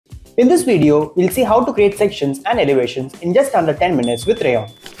In this video, we'll see how to create sections and elevations in just under 10 minutes with Rayon.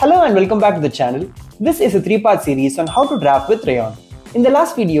 Hello and welcome back to the channel. This is a 3-part series on how to draft with Rayon. In the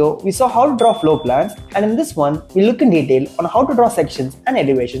last video, we saw how to draw floor plans, and in this one, we'll look in detail on how to draw sections and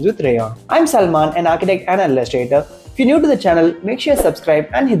elevations with Rayon. I'm Salman, an architect and an illustrator. If you're new to the channel, make sure you subscribe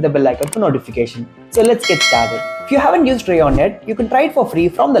and hit the bell icon for notification. So let's get started. If you haven't used Rayon yet, you can try it for free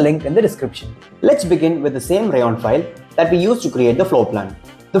from the link in the description. Let's begin with the same Rayon file that we used to create the floor plan.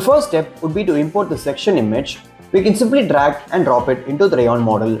 The first step would be to import the section image. We can simply drag and drop it into the Rayon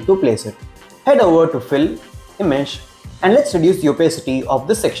model to place it. Head over to Fill, Image, and let's reduce the opacity of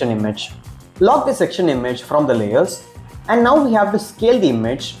this section image. Lock the section image from the layers, and now we have to scale the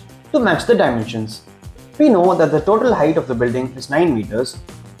image to match the dimensions. We know that the total height of the building is 9 meters,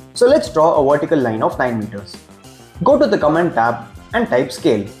 so let's draw a vertical line of 9 meters. Go to the Command tab and type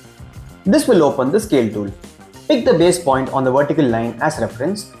Scale. This will open the Scale tool. Pick the base point on the vertical line as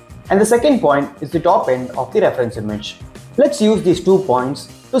reference, and the second point is the top end of the reference image. Let's use these 2 points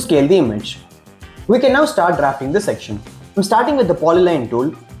to scale the image. We can now start drafting the section. I'm starting with the polyline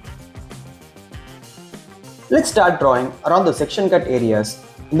tool. Let's start drawing around the section cut areas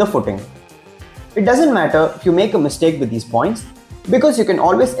in the footing. It doesn't matter if you make a mistake with these points because you can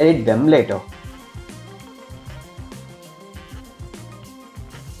always edit them later.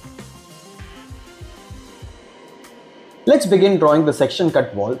 Let's begin drawing the section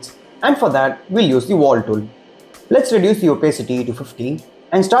cut walls, and for that we'll use the wall tool. Let's reduce the opacity to 50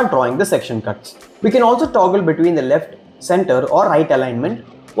 and start drawing the section cuts. We can also toggle between the left, center or right alignment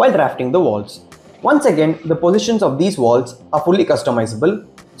while drafting the walls. Once again, the positions of these walls are fully customizable,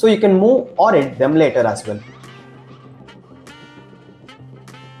 so you can move or edit them later as well.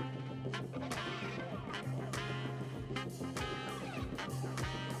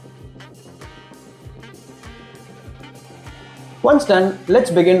 Once done, let's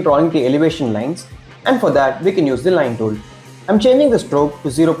begin drawing the elevation lines, and for that we can use the line tool. I'm changing the stroke to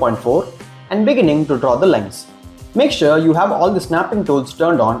 0.4 and beginning to draw the lines. Make sure you have all the snapping tools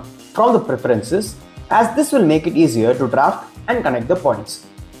turned on from the preferences, as this will make it easier to draft and connect the points.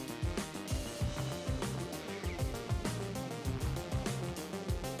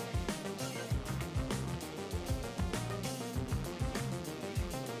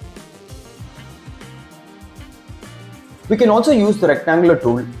 We can also use the rectangular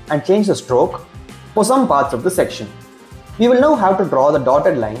tool and change the stroke for some parts of the section. We will now have to draw the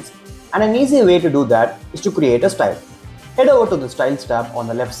dotted lines, and an easy way to do that is to create a style. Head over to the Styles tab on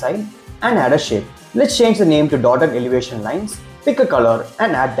the left side and add a shape. Let's change the name to Dotted Elevation Lines, pick a color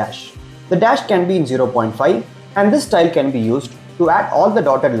and add dash. The dash can be in 0.5, and this style can be used to add all the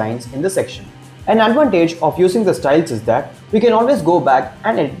dotted lines in the section. An advantage of using the styles is that we can always go back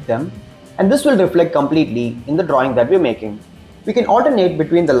and edit them, and this will reflect completely in the drawing that we're making. We can alternate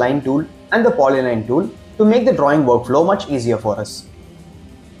between the line tool and the polyline tool to make the drawing workflow much easier for us.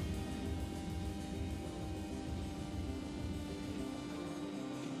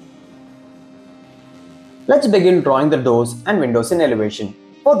 Let's begin drawing the doors and windows in elevation.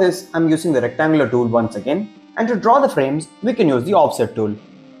 For this, I'm using the rectangular tool once again, and to draw the frames, we can use the offset tool.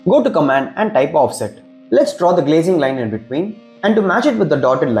 Go to Command and type offset. Let's draw the glazing line in between, and to match it with the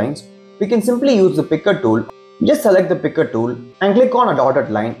dotted lines, we can simply use the picker tool. Just select the picker tool and click on a dotted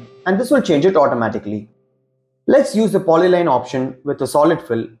line, and this will change it automatically. Let's use the polyline option with a solid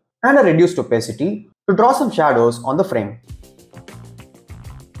fill and a reduced opacity to draw some shadows on the frame.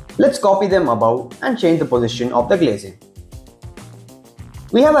 Let's copy them above and change the position of the glazing.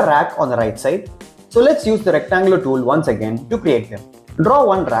 We have a rack on the right side, so let's use the rectangular tool once again to create them. Draw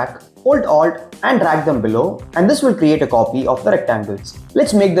one rack, hold Alt and drag them below, and this will create a copy of the rectangles.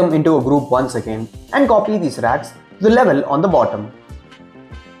 Let's make them into a group once again and copy these racks to the level on the bottom.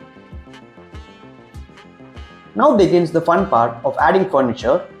 Now begins the fun part of adding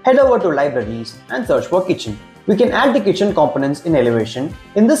furniture. Head over to Libraries and search for Kitchen. We can add the kitchen components in elevation,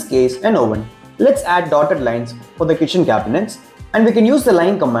 in this case an oven. Let's add dotted lines for the kitchen cabinets, and we can use the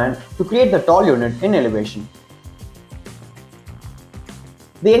line command to create the tall unit in elevation.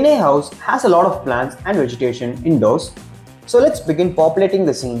 The NA house has a lot of plants and vegetation indoors, so let's begin populating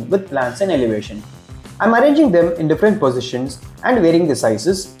the scene with plants and elevation. I'm arranging them in different positions and varying the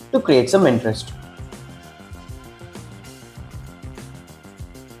sizes to create some interest.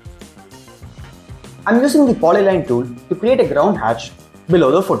 I'm using the polyline tool to create a ground hatch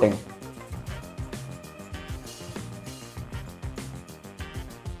below the footing.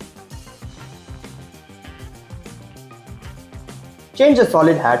 Change the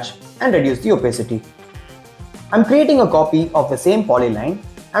solid hatch and reduce the opacity. I'm creating a copy of the same polyline,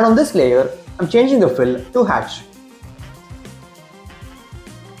 and on this layer, I'm changing the fill to hatch.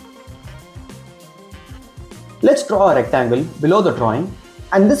 Let's draw a rectangle below the drawing,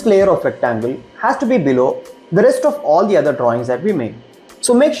 and this layer of rectangle has to be below the rest of all the other drawings that we made.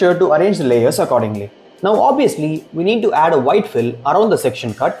 So make sure to arrange the layers accordingly. Now obviously we need to add a white fill around the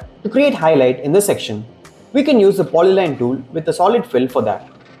section cut to create highlight in the section. We can use the polyline tool with a solid fill for that.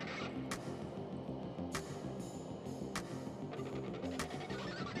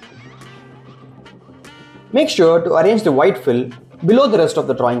 Make sure to arrange the white fill below the rest of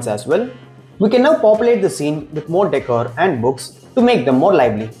the drawings as well. We can now populate the scene with more decor and books to make them more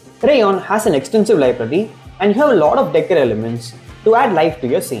lively. Rayon has an extensive library and you have a lot of decor elements to add life to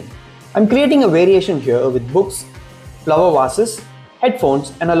your scene. I'm creating a variation here with books, flower vases,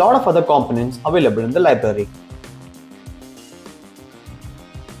 headphones and a lot of other components available in the library.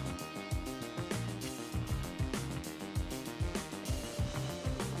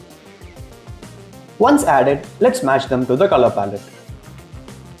 Once added, let's match them to the color palette.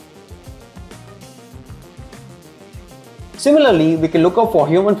 Similarly, we can look up for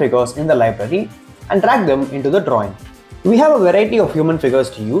human figures in the library and drag them into the drawing. We have a variety of human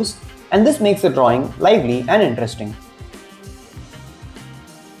figures to use, and this makes the drawing lively and interesting.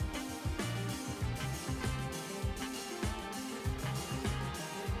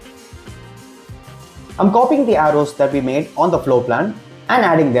 I'm copying the arrows that we made on the floor plan and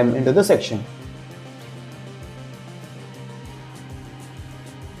adding them into the section.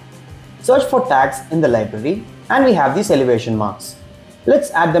 Search for tags in the library and we have these elevation marks. Let's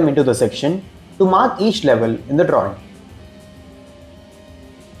add them into the section to mark each level in the drawing.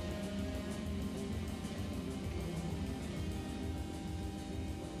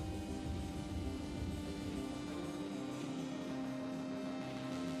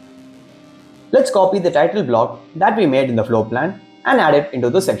 Let's copy the title block that we made in the floor plan and add it into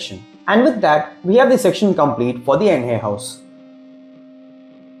the section. And with that, we have the section complete for the NA house.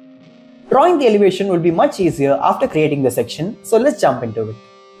 Drawing the elevation will be much easier after creating the section, so let's jump into it.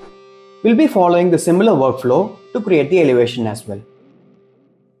 We'll be following the similar workflow to create the elevation as well.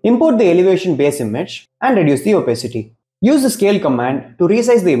 Import the elevation base image and reduce the opacity. Use the scale command to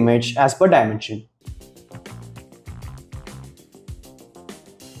resize the image as per dimension.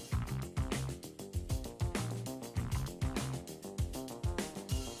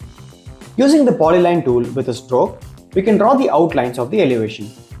 Using the polyline tool with a stroke, we can draw the outlines of the elevation.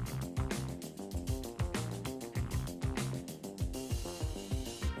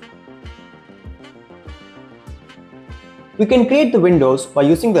 We can create the windows by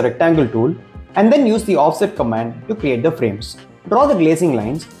using the rectangle tool and then use the offset command to create the frames. Draw the glazing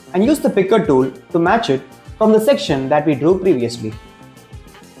lines and use the picker tool to match it from the section that we drew previously.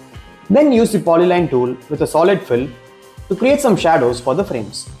 Then use the polyline tool with a solid fill to create some shadows for the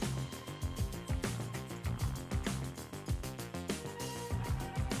frames.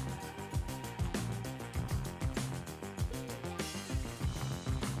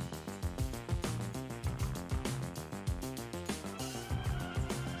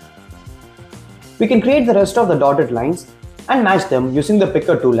 We can create the rest of the dotted lines and match them using the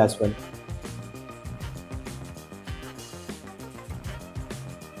picker tool as well.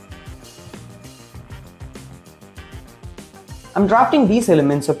 I'm drafting these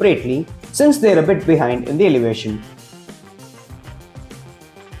elements separately since they're a bit behind in the elevation.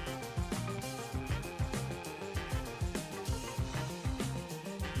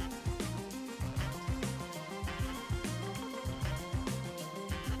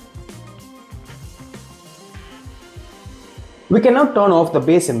 We can now turn off the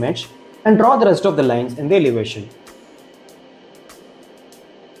base image and draw the rest of the lines in the elevation.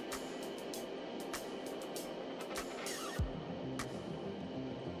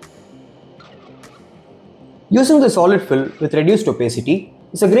 Using the solid fill with reduced opacity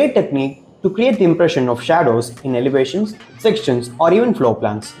is a great technique to create the impression of shadows in elevations, sections, or even floor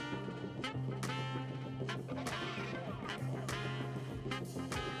plans.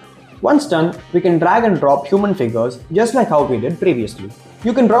 Once done, we can drag and drop human figures just like how we did previously.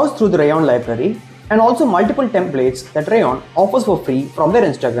 You can browse through the Rayon library and also multiple templates that Rayon offers for free from their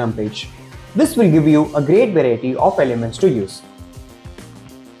Instagram page. This will give you a great variety of elements to use.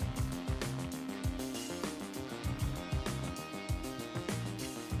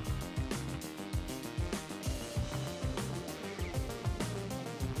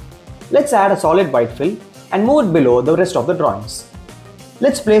 Let's add a solid white fill and move it below the rest of the drawings.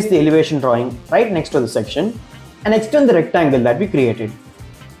 Let's place the elevation drawing right next to the section and extend the rectangle that we created.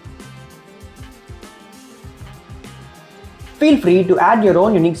 Feel free to add your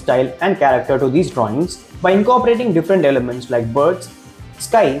own unique style and character to these drawings by incorporating different elements like birds,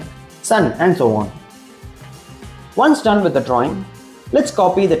 sky, sun, and so on. Once done with the drawing, Let's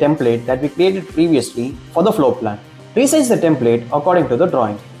copy the template that we created previously for the floor plan. Resize the template according to the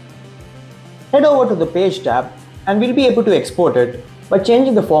drawing. Head over to the Page tab and we'll be able to export it by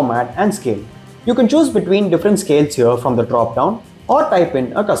changing the format and scale. You can choose between different scales here from the drop-down or type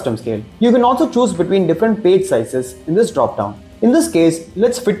in a custom scale. You can also choose between different page sizes in this drop-down. In this case,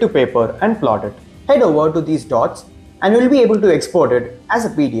 let's fit to paper and plot it. Head over to these dots and you'll be able to export it as a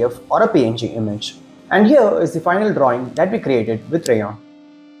PDF or a PNG image. And here is the final drawing that we created with Rayon.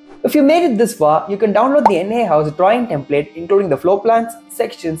 If you made it this far, you can download the NA House drawing template including the floor plans,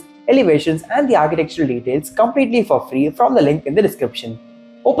 sections, elevations and the architectural details completely for free from the link in the description.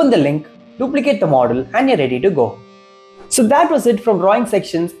 Open the link, duplicate the model and you're ready to go. So that was it from drawing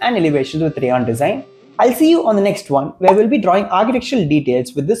sections and elevations with Rayon Design. I'll see you on the next one where we'll be drawing architectural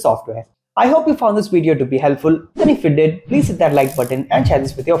details with this software. I hope you found this video to be helpful, and if you did, please hit that like button and share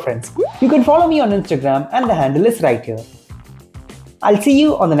this with your friends. You can follow me on Instagram and the handle is right here. I'll see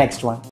you on the next one.